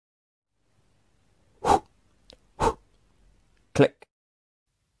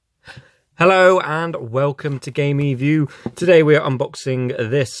Hello and welcome to Game Review. Today we are unboxing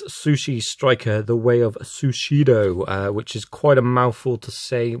this Sushi Striker, The Way of Sushido, which is quite a mouthful to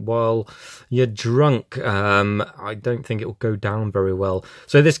say while you're drunk. I don't think it will go down very well.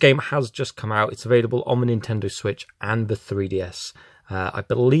 So this game has just come out. It's available on the Nintendo Switch and the 3DS. I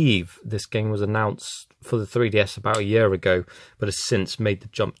believe this game was announced for the 3DS about a year ago, but has since made the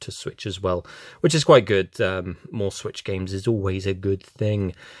jump to Switch as well, which is quite good. More Switch games is always a good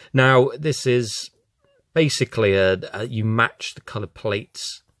thing. Now, this is basically you match the colour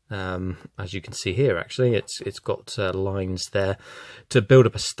plates, as you can see here. Actually, it's got lines there to build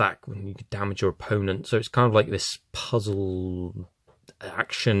up a stack when you damage your opponent. So it's kind of like this puzzle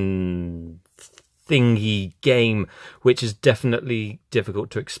action thingy game, which is definitely difficult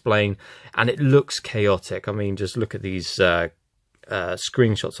to explain, and it looks chaotic. I mean, just look at these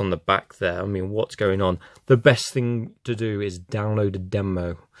screenshots on the back there. I mean, what's going on? The best thing to do is download a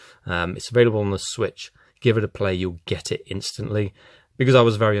demo. It's available on the Switch. Give it a play, you'll get it instantly, because I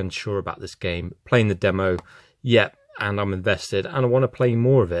was very unsure about this game. Playing the demo, and I'm invested, and I want to play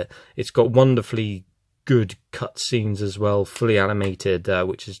more of it. It's got wonderfully good cutscenes as well, fully animated,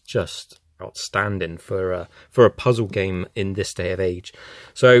 which is just outstanding for a puzzle game in this day of age.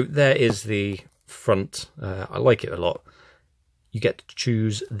 So there is the front. I like it a lot. You get to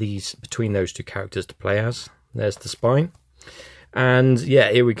choose these between those two characters to play as. There's the spine, and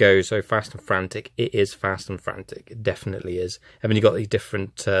yeah, here we go. So Fast and Frantic. It is fast and frantic. It definitely is. And then you got these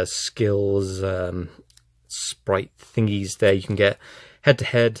different skills, sprite thingies there. You can get head to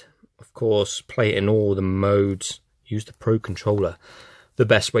head, of course. Play it in all the modes. Use the Pro controller. The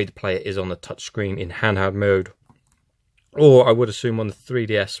best way to play it is on the touchscreen in handheld mode, or I would assume on the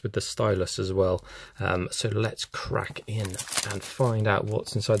 3DS with the stylus as well. So let's crack in and find out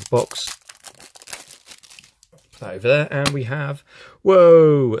what's inside the box. Put that over there, and we have,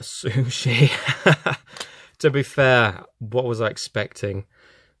 whoa, Sushi. To be fair, what was I expecting?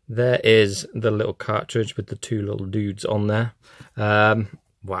 There is the little cartridge with the two little dudes on there.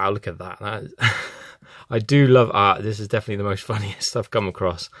 Wow, look at that. I do love art. This is definitely the most funniest I've come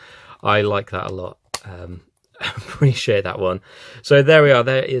across. I like that a lot. Appreciate that one. So there we are.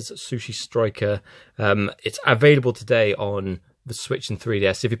 There is Sushi Striker. It's available today on the Switch and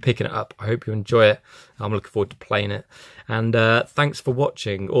 3DS. If you're picking it up, I hope you enjoy it. I'm looking forward to playing it. And thanks for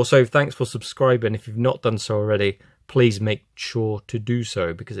watching. Also, thanks for subscribing. If you've not done so already, please make sure to do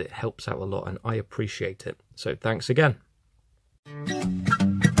so, because it helps out a lot and I appreciate it. So thanks again.